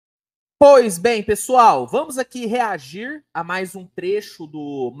Pois bem, pessoal, vamos aqui reagir a mais um trecho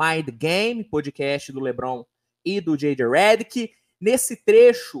do Mind Game, podcast do LeBron e do J.J. Redick. Nesse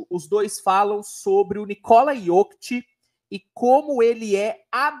trecho, os dois falam sobre o Nikola Jokic e como ele é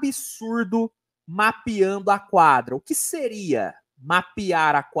absurdo mapeando a quadra. O que seria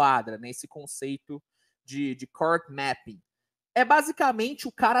mapear a quadra nesse conceito de court mapping? É basicamente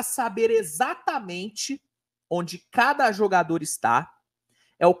o cara saber exatamente onde cada jogador está.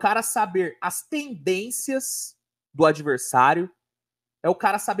 É o cara saber as tendências do adversário. É o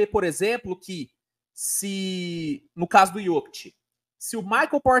cara saber, por exemplo, que se, no caso do Jokic, se o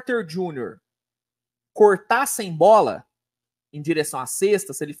Michael Porter Jr. cortar sem bola em direção à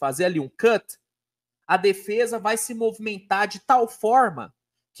cesta, se ele fazer ali um cut, a defesa vai se movimentar de tal forma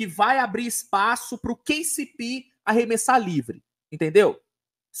que vai abrir espaço para o KCP arremessar livre. Entendeu?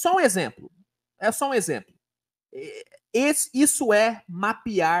 Só um exemplo. É só um exemplo. Isso é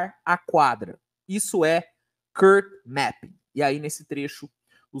mapear a quadra. Isso é court mapping. E aí, nesse trecho,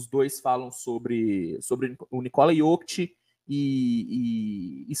 os dois falam sobre o Nikola Jokic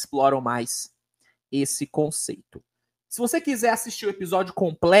e exploram mais esse conceito. Se você quiser assistir o episódio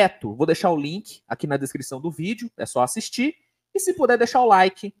completo, vou deixar o link aqui na descrição do vídeo. É só assistir. E se puder deixar o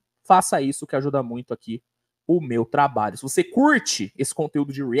like, faça isso, que ajuda muito aqui o meu trabalho. Se você curte esse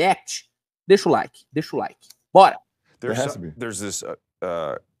conteúdo de React, deixa o like. Deixa o like. Bora! There's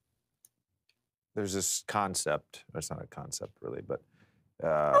this concept. It's not a concept really, but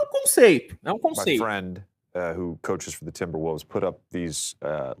é um conceito. É um conceito. My friend who coaches for the Timberwolves put up these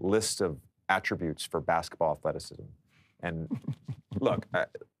list of attributes for basketball athleticism. And look,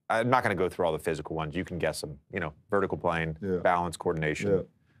 I'm not going to go through all the physical ones. You can guess them. You know, vertical plane, balance, coordination,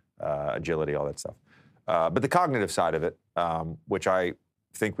 agility, all that stuff. But the cognitive side of it, which I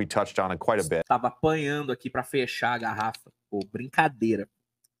think we touched on it quite a bit. Tava apanhando aqui para fechar a garrafa. Pô, brincadeira.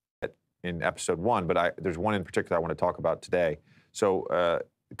 In episode 1, but there's one in particular I want to talk about today. So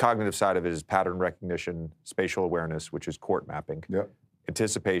the cognitive side of it is pattern recognition, spatial awareness, which is court mapping,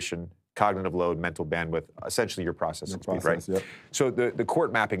 anticipation, cognitive load, mental bandwidth, essentially your processing speed, right? So the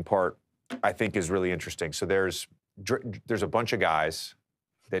court mapping part, I think, is really interesting. So there's a bunch of guys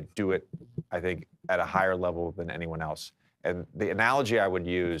that do it, I think, at a higher level than anyone else. And the analogy I would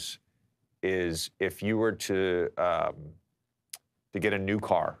use is if you were to get a new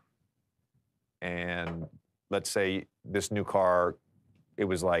car, and let's say this new car, it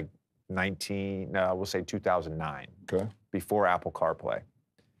was like we'll say 2009, before Apple CarPlay,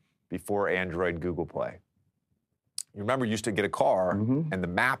 before Android Google Play. You remember you used to get a car, and the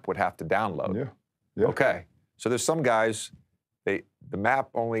map would have to download. Okay, so there's some guys, the map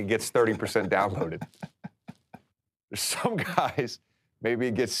only gets 30% downloaded. There's some guys, maybe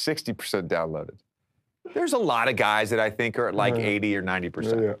it gets 60% downloaded. There's a lot of guys that I think are at like 80 or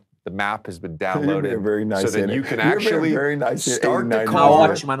 90%. The map has been downloaded very nice so that you can actually start the 80,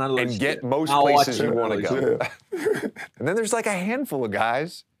 car and get most places you want to go. And then there's like a handful of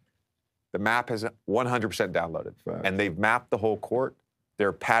guys, the map has 100% downloaded. And they've mapped the whole court.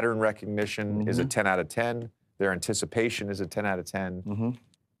 Their pattern recognition is a 10 out of 10. Their anticipation is a 10 out of 10.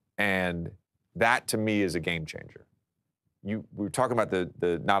 And that, to me, is a game changer. We were talking about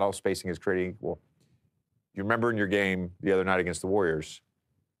the not all spacing is created equal. You remember in your game the other night against the Warriors,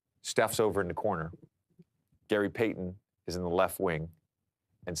 Steph's over in the corner. Gary Payton is in the left wing,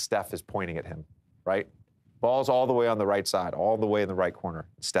 and Steph is pointing at him, right? Ball's all the way on the right side, all the way in the right corner.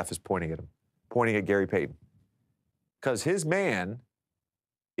 Steph is pointing at him, pointing at Gary Payton. Because his man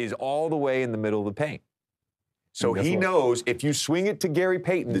is all the way in the middle of the paint. So he knows if you swing it to Gary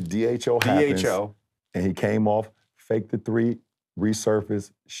Payton, the DHO happens, and he came off, faked the three,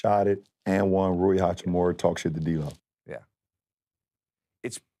 resurfaced, shot it, and won. Rui Hachimura talk shit to D-Lo. Yeah.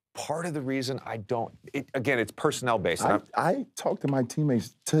 It's part of the reason I don't, again, it's personnel based. I talked to my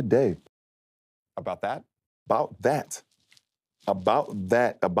teammates today. About that? About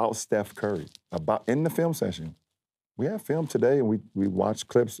Steph Curry, in the film session. We have film today, and we watched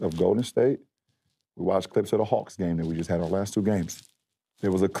clips of Golden State. We watched clips of the Hawks game that we just had our last 2 games.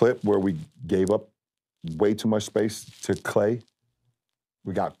 There was a clip where we gave up way too much space to Clay.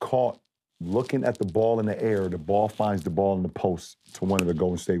 We got caught looking at the ball in the air. The ball finds the ball in the post to one of the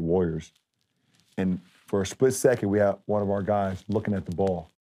Golden State Warriors. And for a split second, we had one of our guys looking at the ball.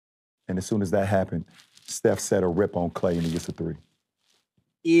 And as soon as that happened, Steph set a rip on Clay and he gets a 3.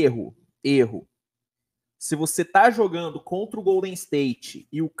 Erro. Se você tá jogando contra o Golden State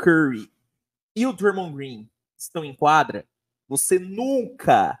e o Curry e o Draymond Green estão em quadra, você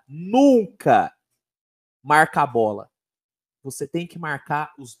nunca marca a bola. Você tem que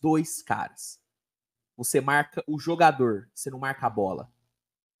marcar os 2 caras. Você marca o jogador, você não marca a bola.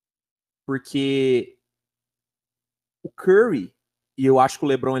 Porque o Curry, e eu acho que o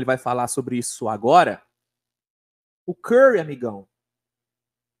LeBron ele vai falar sobre isso agora, o Curry, amigão,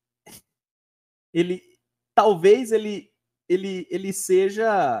 talvez ele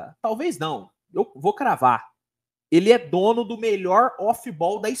seja, talvez não, eu vou cravar. Ele é dono do melhor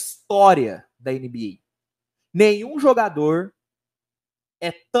off-ball da história da NBA. Nenhum jogador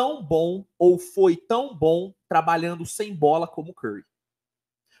é tão bom ou foi tão bom trabalhando sem bola como o Curry.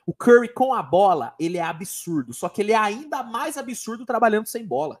 O Curry com a bola, ele é absurdo, só que ele é ainda mais absurdo trabalhando sem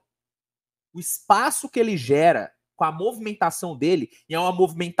bola. O espaço que ele gera com a movimentação dele, e é uma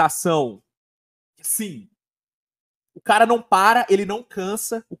movimentação, sim, o cara não para, ele não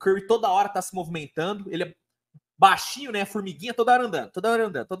cansa, o Curry toda hora tá se movimentando, ele é baixinho, né, formiguinha, toda hora andando, toda hora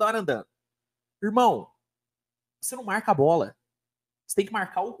andando, toda hora andando. Irmão, você não marca a bola. Você tem que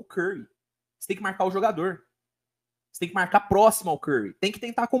marcar o Curry. Você tem que marcar o jogador. Você tem que marcar próximo ao Curry. Tem que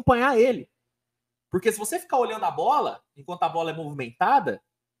tentar acompanhar ele. Porque se você ficar olhando a bola, enquanto a bola é movimentada,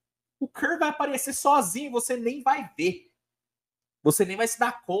 o Curry vai aparecer sozinho e você nem vai ver. Você nem vai se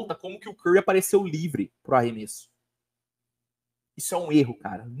dar conta como que o Curry apareceu livre pro arremesso. Isso é um erro,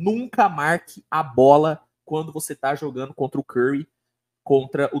 cara. Nunca marque a bola quando você tá jogando contra o Curry,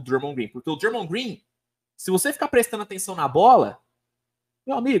 contra o Draymond Green. Porque o Draymond Green, se você ficar prestando atenção na bola,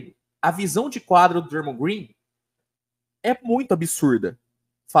 meu amigo, a visão de quadra do Draymond Green é muito absurda.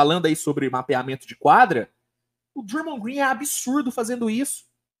 Falando aí sobre mapeamento de quadra, o Draymond Green é absurdo fazendo isso.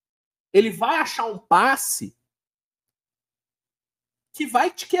 Ele vai achar um passe que vai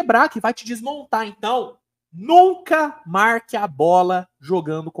te quebrar, que vai te desmontar. Então, nunca marque a bola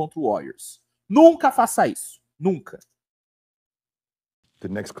jogando contra o Warriors. Nunca faça isso. Nunca. The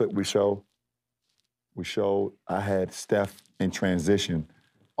next clip we show I had Steph in transition.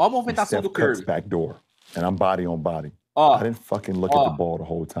 Ó a movimentação do Curry. Back door, and I'm body on body. Ó, I didn't fucking look at the ball the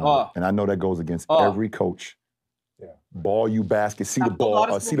whole time. And I know that goes against every coach. Yeah. Ball you basket, see the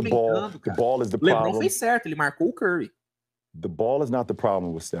ball, see the ball. The ball is the problem. LeBron fez certo, ele marcou o Curry. The ball is not the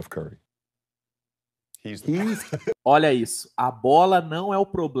problem with Steph Curry. Olha isso, a bola não é o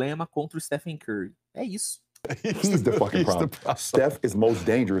problema contra o Stephen Curry. É isso. He's the fucking problem. Steph is most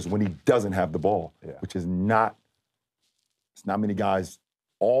dangerous when he doesn't have the ball, which is not. It's not many guys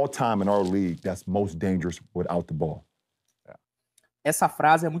all time in our league that's most dangerous without the ball. Essa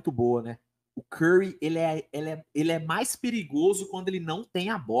frase é muito boa, né? O Curry, ele é mais perigoso quando ele não tem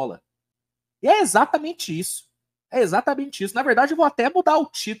a bola. E é exatamente isso. É exatamente isso. Na verdade, eu vou até mudar o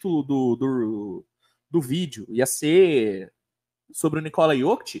título do vídeo. Ia ser sobre o Nikola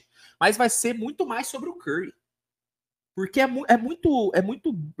Jokic, mas vai ser muito mais sobre o Curry. Porque é muito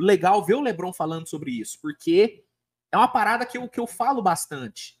legal ver o LeBron falando sobre isso. Porque é uma parada que eu falo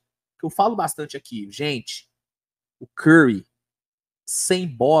bastante. Que eu falo bastante aqui. Gente, o Curry, sem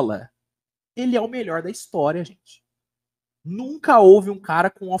bola, ele é o melhor da história, gente. Nunca houve um cara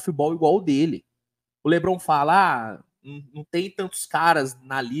com off-ball igual o dele. O LeBron fala, não tem tantos caras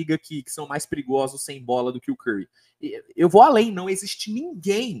na liga que são mais perigosos sem bola do que o Curry. Eu vou além, não existe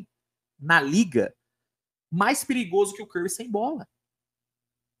ninguém na liga mais perigoso que o Curry sem bola.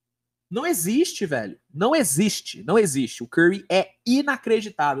 Não existe, velho. Não existe. Não existe. O Curry é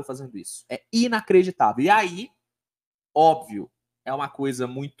inacreditável fazendo isso. É inacreditável. E aí, óbvio, é uma coisa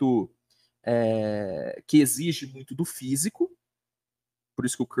muito... que exige muito do físico. Por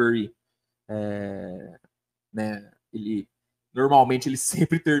isso que o Curry... né, normalmente ele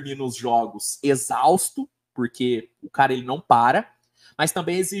sempre termina os jogos exausto, porque o cara ele não para. Mas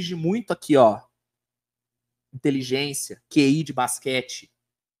também exige muito aqui, ó, inteligência, QI de basquete,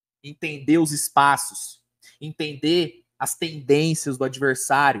 entender os espaços, entender as tendências do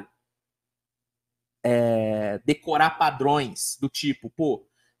adversário, decorar padrões do tipo, pô,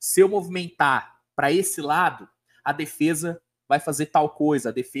 se eu movimentar para esse lado, a defesa vai fazer tal coisa,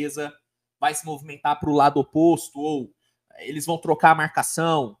 a defesa vai se movimentar para o lado oposto, ou eles vão trocar a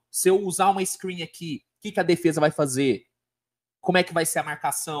marcação. Se eu usar uma screen aqui, o que a defesa vai fazer? Como é que vai ser a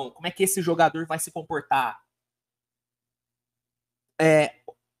marcação? Como é que esse jogador vai se comportar?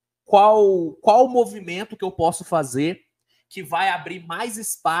 Qual movimento que eu posso fazer que vai abrir mais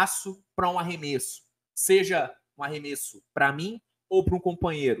espaço para um arremesso? Seja um arremesso para mim ou para um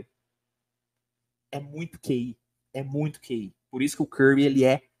companheiro. É muito QI. É muito QI. Por isso que o Curry,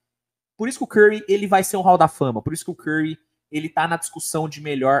 Por isso que o Curry, ele vai ser um Hall da Fama. Por isso que o Curry, ele tá na discussão de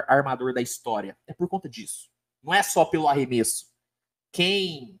melhor armador da história. É por conta disso. Não é só pelo arremesso.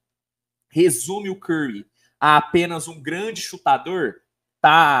 Quem resume o Curry a apenas um grande chutador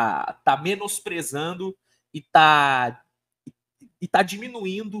tá menosprezando e tá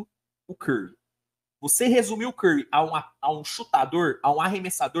diminuindo o Curry. Você resumir o Curry a um chutador, a um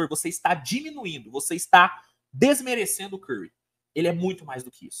arremessador, você está diminuindo, você está desmerecendo o Curry. Ele é muito mais do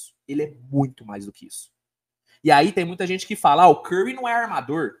que isso. Ele é muito mais do que isso. E aí tem muita gente que fala, o Curry não é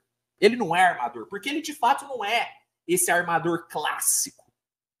armador. Ele não é armador, porque ele de fato não é esse armador clássico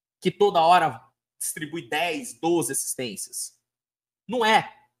que toda hora distribui 10, 12 assistências. Não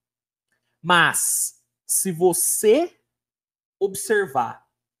é. Mas se você observar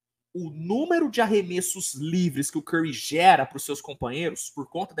o número de arremessos livres que o Curry gera para os seus companheiros por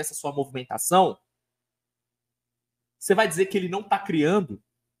conta dessa sua movimentação, você vai dizer que ele não está criando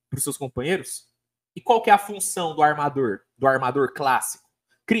para os seus companheiros? E qual que é a função do armador clássico?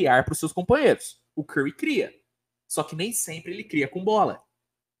 Criar para os seus companheiros. O Curry cria. Só que nem sempre ele cria com bola.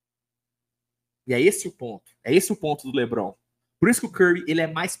 E é esse o ponto. É esse o ponto do LeBron. Por isso que o Curry ele é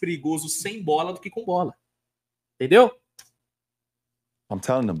mais perigoso sem bola do que com bola. Entendeu? I'm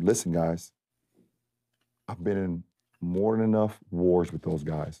telling them, listen, guys, I've been in more than enough wars with those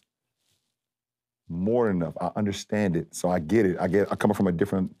guys. More than enough. I understand it, so I get it. I come from a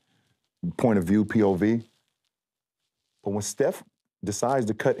different point of view, POV. But when Steph decides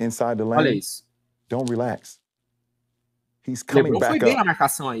to cut inside the lane, don't relax. He's coming back up. Foi bem na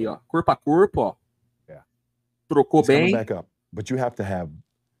marcação aí, ó. Corpo a corpo, ó. Yeah. Trocou bem. Coming back up. But you have to have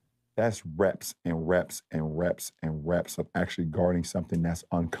that's reps and reps and reps and reps of actually guarding something that's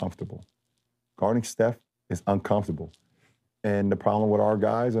uncomfortable. Guarding Steph is uncomfortable. And the problem with our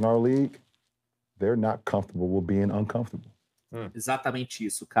guys in our league, they're not comfortable with being uncomfortable. Exatamente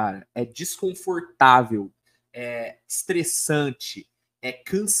isso, cara. É desconfortável, é estressante, é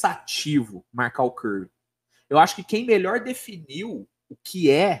cansativo marcar o Curry. Eu acho que quem melhor definiu o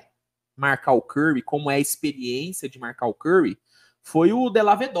que é marcar o Curry, como é a experiência de marcar o Curry, foi o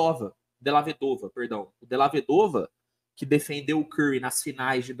Della Vedova, o Della Vedova, que defendeu o Curry nas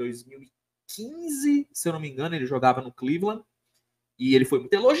finais de 2015, se eu não me engano, ele jogava no Cleveland, e ele foi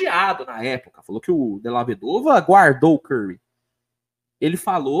muito elogiado na época, falou que o Della Vedova guardou o Curry. Ele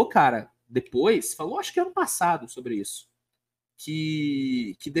falou, cara, depois, falou acho que ano passado sobre isso,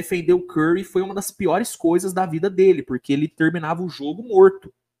 que defender o Curry foi uma das piores coisas da vida dele, porque ele terminava o jogo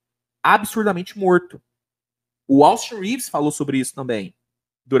morto, absurdamente morto. O Austin Reeves falou sobre isso também,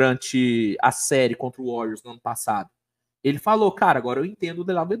 durante a série contra o Warriors no ano passado. Ele falou, cara, agora eu entendo o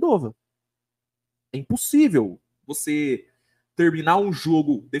Della Vedova. É impossível você terminar um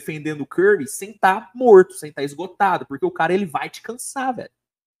jogo defendendo o Curry sem estar morto, sem estar esgotado, porque o cara ele vai te cansar, velho.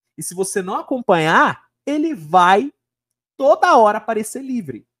 E se você não acompanhar, ele vai toda hora aparecer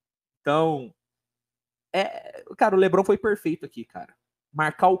livre. Então, cara, o LeBron foi perfeito aqui, cara.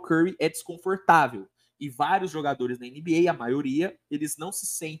 Marcar o Curry é desconfortável. E vários jogadores na NBA, a maioria, eles não se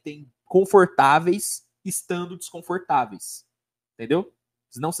sentem confortáveis estando desconfortáveis. Entendeu?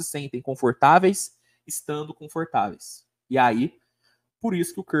 Eles não se sentem confortáveis estando confortáveis. E aí, por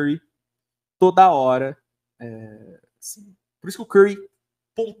isso que o Curry toda hora... por isso que o Curry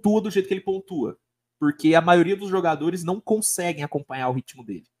pontua do jeito que ele pontua. Porque a maioria dos jogadores não conseguem acompanhar o ritmo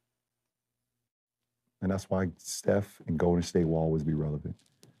dele. And that's why Steph and Golden State will always be relevant.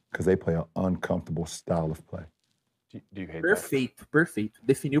 Because they play an uncomfortable style of play. Do you hate Perfeito, that? Perfeito.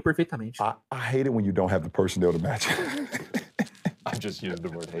 Definiu perfeitamente. I hate it when you don't have the personnel to match it. I just used the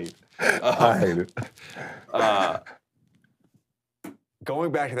word hate. I hate it.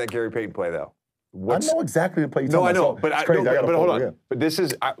 Going back to that Gary Payton play, though. I know exactly the play. No, I know, but hold on. Yeah. But this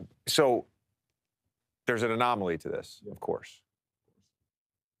is so. There's an anomaly to this, of course.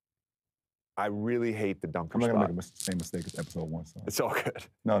 I really hate the dunker spot. I'm not going to make the same mistake as episode 1. So. It's all good.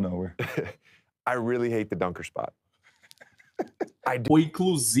 No, we're... I really hate the dunker spot.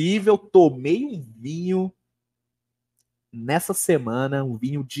 Inclusive, eu tomei um vinho nessa semana, um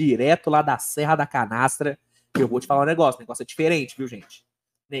vinho direto lá da Serra da Canastra, que eu vou te falar um negócio. O negócio é diferente, viu, gente?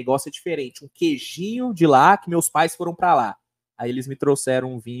 O negócio é diferente. Um queijinho de lá, que meus pais foram pra lá. Aí eles me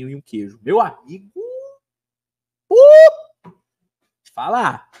trouxeram um vinho e um queijo. Meu amigo... Te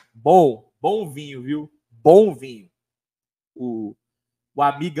falar. Bom vinho, viu? Bom vinho. O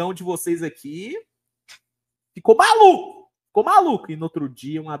amigão de vocês aqui ficou maluco. E no outro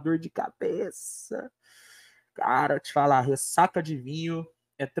dia, uma dor de cabeça. Cara, te falar, ressaca de vinho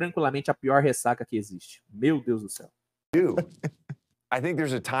é tranquilamente a pior ressaca que existe. Meu Deus do céu. Dude, I think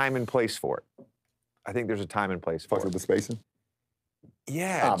there's a time and place for it. I think there's a time and place for it. With the spacing?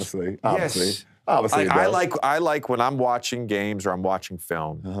 Yeah. Obviously. Yes. Obviously, I like when I'm watching games or I'm watching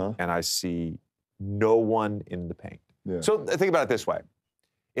film and I see no one in the paint. Yeah. So think about it this way.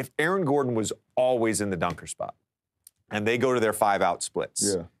 If Aaron Gordon was always in the dunker spot and they go to their 5-out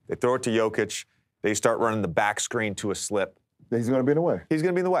splits, they throw it to Jokic, they start running the back screen to a slip. He's going to be in the way. He's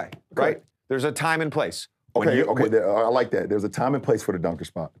going to be in the way, right? There's a time and place. Okay, I like that. There's a time and place for the dunker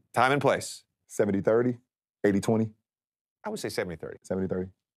spot. Time and place. 70-30, 80-20. I would say 70-30. 70-30.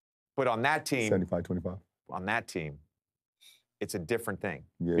 But on that team, 75-25. On that team, it's a different thing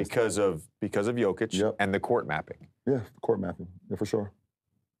yes. because of Jokic and the court mapping. Yeah, court mapping. Yeah, for sure.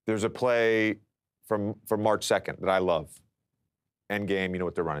 There's a play from March 2nd that I love. End game, you know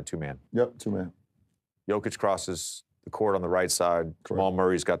what they're running, 2-man. Yep, 2-man. Jokic crosses the court on the right side. Jamal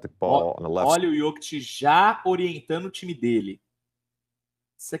Murray's got the ball on the left. Olha o Jokic já orientando o time dele.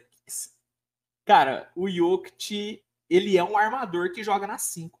 Cara, o Jokic, ele é um armador que joga na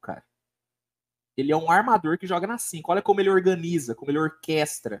 5, cara. Ele é um armador que joga na 5. Olha como ele organiza, como ele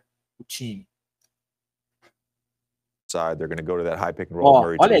orquestra o time. Side, they're going to go to that high pick and roll.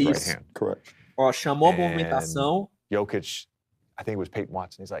 Murray olha to his isso. right hand. Correct. Ó, chamou a movimentação. Jokic, I think it was Peyton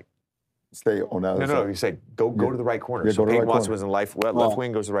Watson. He's like, stay on that. No, he said, go to the right corner. Yeah, so Peyton Watson corner. was in the left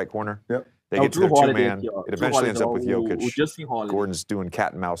wing, goes to the right corner. Yep. They get to their 2-man. It eventually ends up with Jokic. Gordon's doing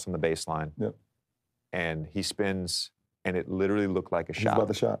cat and mouse on the baseline. Yep. And he spins, and it literally looked like a shot. He's about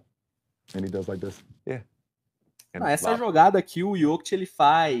the shot. And he does like this. Yeah. Essa jogada aqui, o Jokic, ele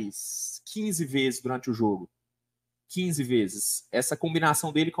faz 15 vezes durante o jogo. 15 vezes. Essa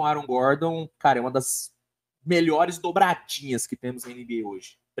combinação dele com Aaron Gordon, cara, é uma das melhores dobradinhas que temos na NBA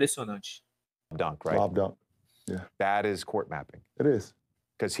hoje. Impressionante. Dunk, right? Lob dunk. Yeah. That is court mapping. It is.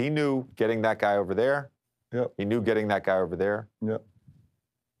 Because he knew getting that guy over there, he knew getting that guy over there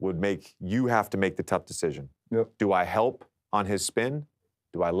would make you have to make the tough decision. Do I help on his spin?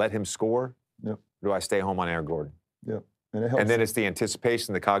 Do I let him score? Do I stay home on Aaron Gordon? And then it's the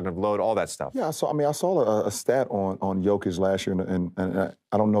anticipation, the cognitive load, all that stuff. Yeah, I saw a stat on Jokic last year, and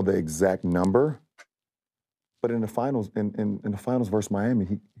I don't know the exact number, but in the finals, in the finals versus Miami,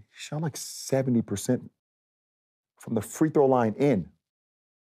 he shot like 70% from the free throw line in.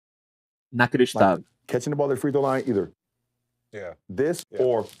 Inacreditável. Like catching the ball at the free throw line, either this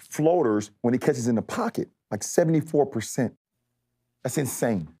or floaters when he catches in the pocket, like 74%. That's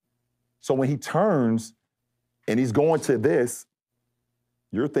insane. So when he turns and he's going to this,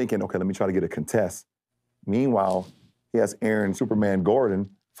 you're thinking, okay, let me try to get a contest. Meanwhile, he has Aaron Superman Gordon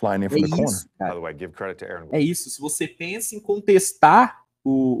flying in from the corner. By the way, give credit to Aaron Gordon. É isso. Se você pensa em contestar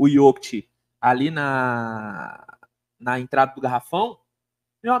o Jokic ali na entrada do garrafão,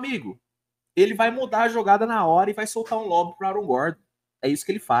 meu amigo, ele vai mudar a jogada na hora e vai soltar um lob para o Aaron Gordon. É isso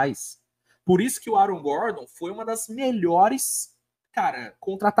que ele faz. Por isso que o Aaron Gordon foi uma das melhores, cara,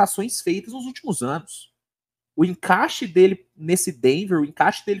 contratações feitas nos últimos anos. O encaixe dele nesse Denver, o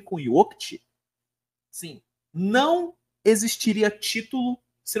encaixe dele com o Jokic, sim, não existiria título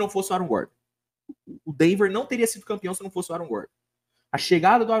se não fosse o Aaron Gordon. O Denver não teria sido campeão se não fosse o Aaron Gordon. A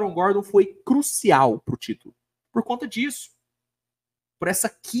chegada do Aaron Gordon foi crucial para o título. Por conta disso. Por essa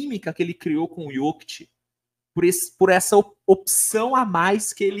química que ele criou com o Jokic. Por essa opção a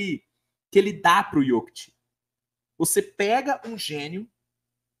mais que ele dá para o Jokic. Você pega um gênio,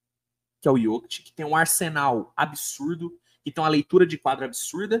 que é o Jokic, que tem um arsenal absurdo, que tem uma leitura de quadro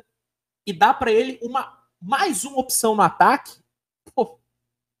absurda, e dá para ele mais uma opção no ataque. Pô,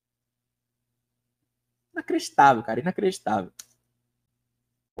 inacreditável, cara, inacreditável.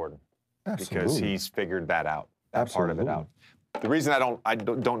 Because he's figured that out, that part of it out. The reason I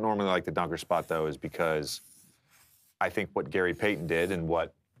don't normally like the dunker spot though is because I think what Gary Payton did and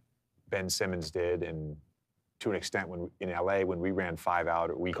what Ben Simmons did, and to an extent in LA when we ran 5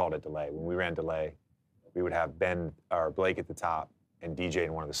 out, or we called it delay. When we ran delay, we would have Ben or Blake at the top and DJ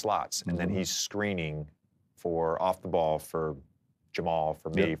in one of the slots, and then he's screening for off the ball for Jamal,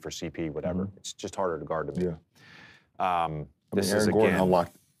 for me, for CP, whatever. It's just harder to guard to me. This is Aaron Gordon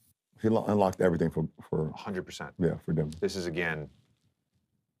again unlocked everything for 100%. Yeah, for them. This is again.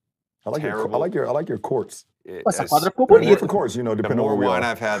 I like your courts. Essa quadra ficou bonita. Different courts, you know, The depending on more where we wine are.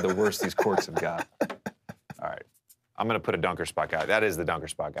 I've had, the worse these courts have got. All right. I'm going to put a dunker spot guy. That is the dunker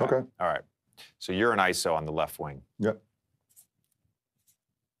spot guy. Okay. All right. So you're an ISO on the left wing. Yep.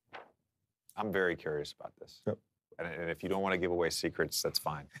 I'm very curious about this. Yep. And if you don't want to give away secrets, that's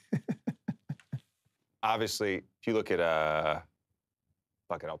fine. Obviously, if you look at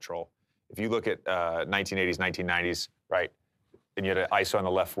fuck it, I'll troll. If you look at 1980s, 1990s, right, and you had an ISO on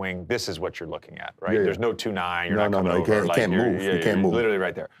the left wing, this is what you're looking at, right? Yeah. There's no 2-9. You're not coming you over. can't move. You can't move. Literally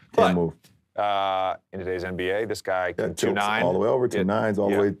right there. Can't move. In today's NBA, this guy can tilts 2-9. all the way over, 2-9s, all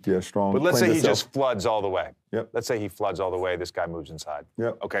the way strong. But let's say he just floods all the way. Yep. Let's say he floods all the way. This guy moves inside.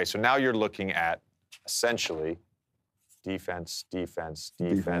 Yep. Okay, so now you're looking at essentially defense, defense,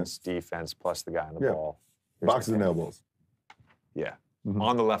 defense, defense, plus the guy on the ball. Here's boxes and elbows. Yeah.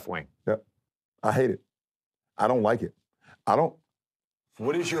 On the left wing. Yep. I hate it. I don't like it.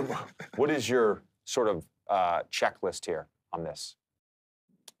 What is your sort of checklist here on this?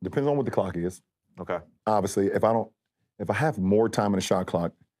 Depends on what the clock is. Okay. Obviously, if I have more time in the shot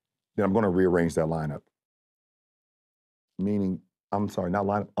clock, then I'm going to rearrange that lineup. Meaning, I'm sorry, not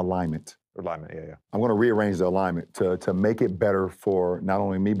line, alignment. Alignment, yeah. I'm going to rearrange the alignment to make it better for not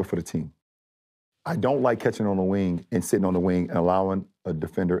only me, but for the team. I don't like catching on the wing and sitting on the wing and allowing a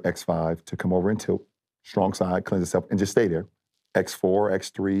defender X5 to come over and tilt, strong side, cleanse itself, and just stay there. X4,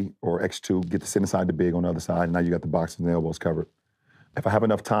 X3, or X2, get to sit inside the big on the other side, and now you got the boxes and the elbows covered. If I have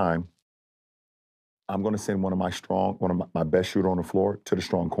enough time, I'm going to send one of my best shooter on the floor to the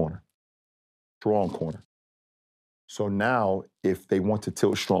strong corner. Strong corner. So now, if they want to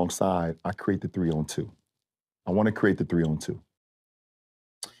tilt strong side, I create the 3-on-2. I want to create the 3-on-2.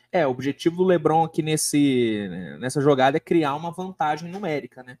 O objetivo do LeBron aqui nessa jogada é criar uma vantagem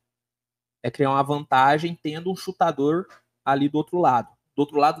numérica, né? É criar uma vantagem tendo um chutador ali do outro lado. Do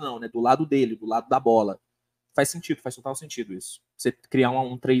outro lado não, né? Do lado dele, do lado da bola. Faz sentido, faz total sentido isso. Você criar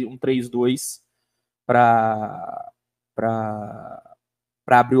um 3-2 para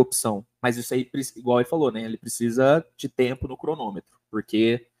abrir opção. Mas isso aí, igual ele falou, né? Ele precisa de tempo no cronômetro,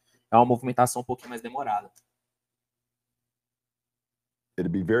 porque é uma movimentação um pouquinho mais demorada.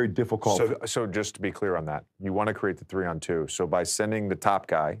 It'd be very difficult. So just to be clear on that, you want to create the 3-on-2. So by sending the top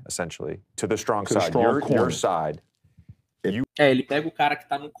guy, essentially, to the strong side, your side. Ele pega o cara que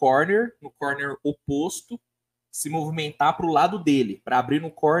tá no corner oposto, se movimentar pro lado dele, para abrir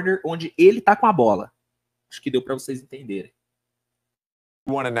no corner onde ele tá com a bola. Acho que deu para vocês entenderem.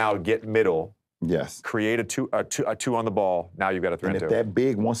 You want to now get middle. Yes. Create a two on the ball. Now you've got a 3-on-2. And if that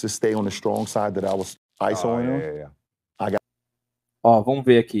big wants to stay on the strong side that I was ISOing him, vamos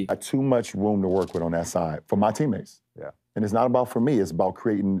ver aqui. I got too much room to work with on that side for my teammates. Yeah. And it's not about for me, it's about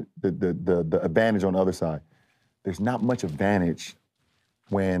creating the advantage on the other side. There's not much advantage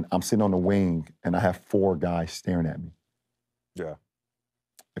when I'm sitting on the wing and I have 4 guys staring at me. Yeah.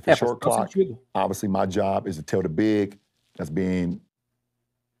 If it's short clock, obviously my job is to tell the big that's being,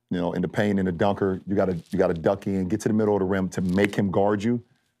 in the paint in the dunker, you gotta duck in, get to the middle of the rim to make him guard you.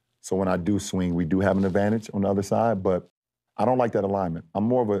 So when I do swing, we do have an advantage on the other side, but I don't like that alignment. I'm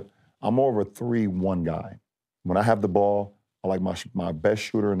more of a 3-1 guy. When I have the ball, I like my best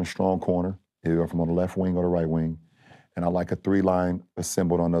shooter in the strong corner, either from on the left wing or the right wing, and I like a 3-line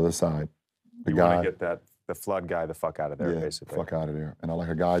assembled on the other side. You want to get the flood guy the fuck out of there, basically. Fuck out of there. And I like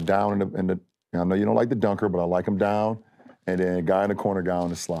a guy down in the I know you don't like the dunker, but I like him down, and then a guy in the corner, guy on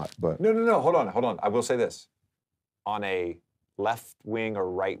the slot. But no, hold on. I will say this: on a left wing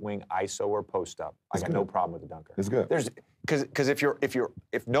or right wing ISO or post up, I got no problem with the dunker. It's good. Because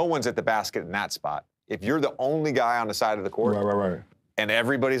if no one's at the basket in that spot, if you're the only guy on the side of the court, right. and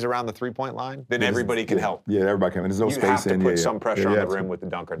everybody's around the 3-point line, then everybody can help. Yeah, everybody can. And there's no space in. You have to put some pressure on the rim with the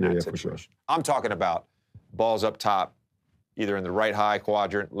dunker in that situation. For sure. I'm talking about balls up top, either in the right high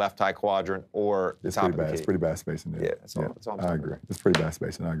quadrant, left high quadrant, or the top of the key. It's pretty bad space in there. Yeah, that's all I agree. It's pretty bad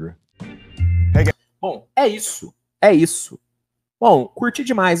space, and I agree. Hey, guys. Bom, é isso. Bom, curti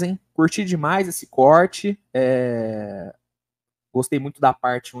demais, hein? Curti demais esse corte. Gostei muito da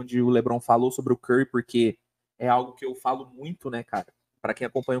parte onde o LeBron falou sobre o Curry, porque é algo que eu falo muito, né, cara? Para quem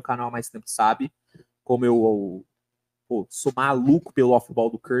acompanha o canal há mais tempo sabe, como eu sou maluco pelo off-ball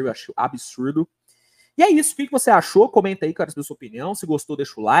do Curry, eu acho absurdo. E é isso, o que você achou? Comenta aí, cara, a sua opinião. Se gostou,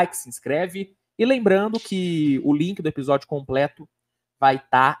 deixa o like, se inscreve. E lembrando que o link do episódio completo vai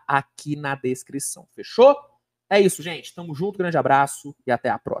estar aqui na descrição. Fechou? É isso, gente. Tamo junto, grande abraço e até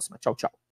a próxima. Tchau, tchau.